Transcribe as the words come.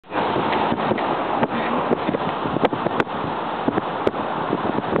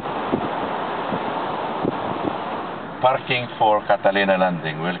parking for Catalina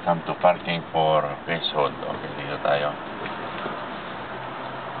Landing. Welcome to parking for Peacehold. Okay, dito tayo.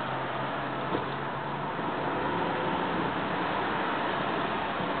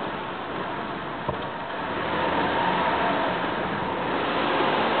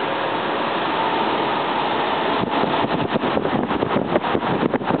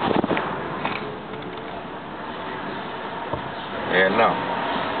 Ayan na.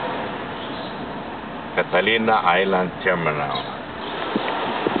 Catalina Island Terminal.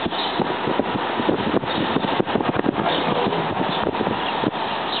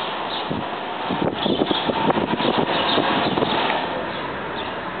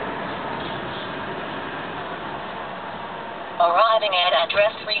 Arriving at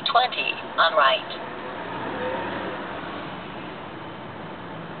address 320 on right.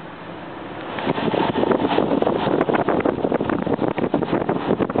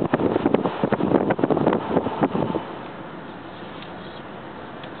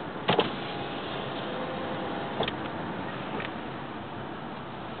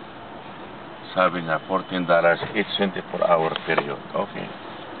 Sabi nga, $14 each 24-hour period. Okay.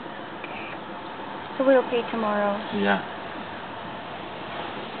 So we'll pay tomorrow. Yeah.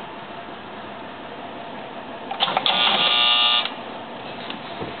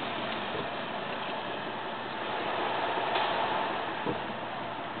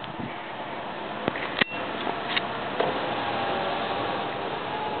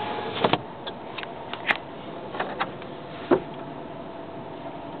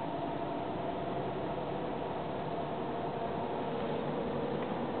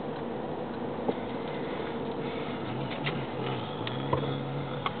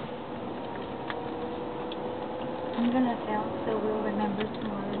 I'm gonna tell, so we'll remember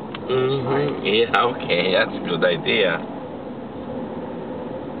tomorrow. Yeah, okay. That's a good idea.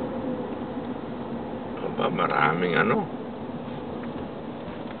 Aba, maraming ano.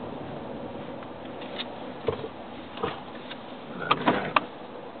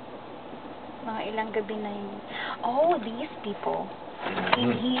 Mga ilang gabi na yun. Oh, these people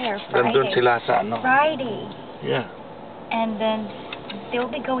came here Nandun Friday. sila sa ano. Friday. Yeah. And then they'll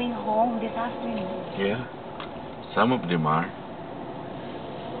be going home this afternoon. Yeah. Some of them are.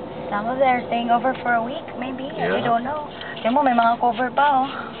 Some of them are staying over for a week, maybe. Yeah. We don't know. Diyan mo, may mga cover pa, oh.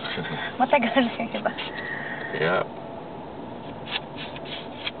 Matagal na yun, diba? Yeah.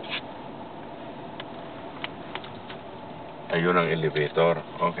 Ayun ang elevator.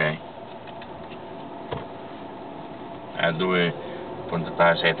 Okay. Doon punta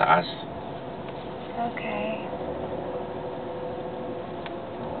tayo sa itaas. Okay.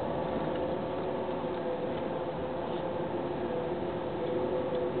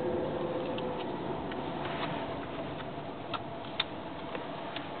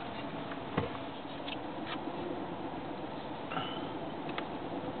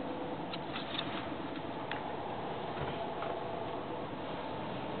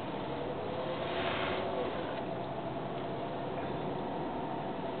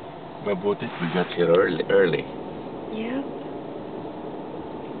 Mabuti, we got here early. Yep.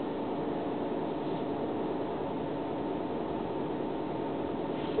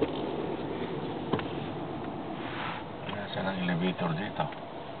 Nasaan ang elevator dito?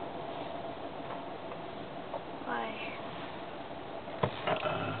 Why?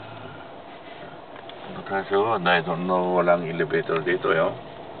 Because I don't know, walang elevator dito, yo.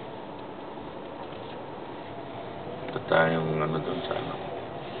 Ito tayong ano dun sa ano.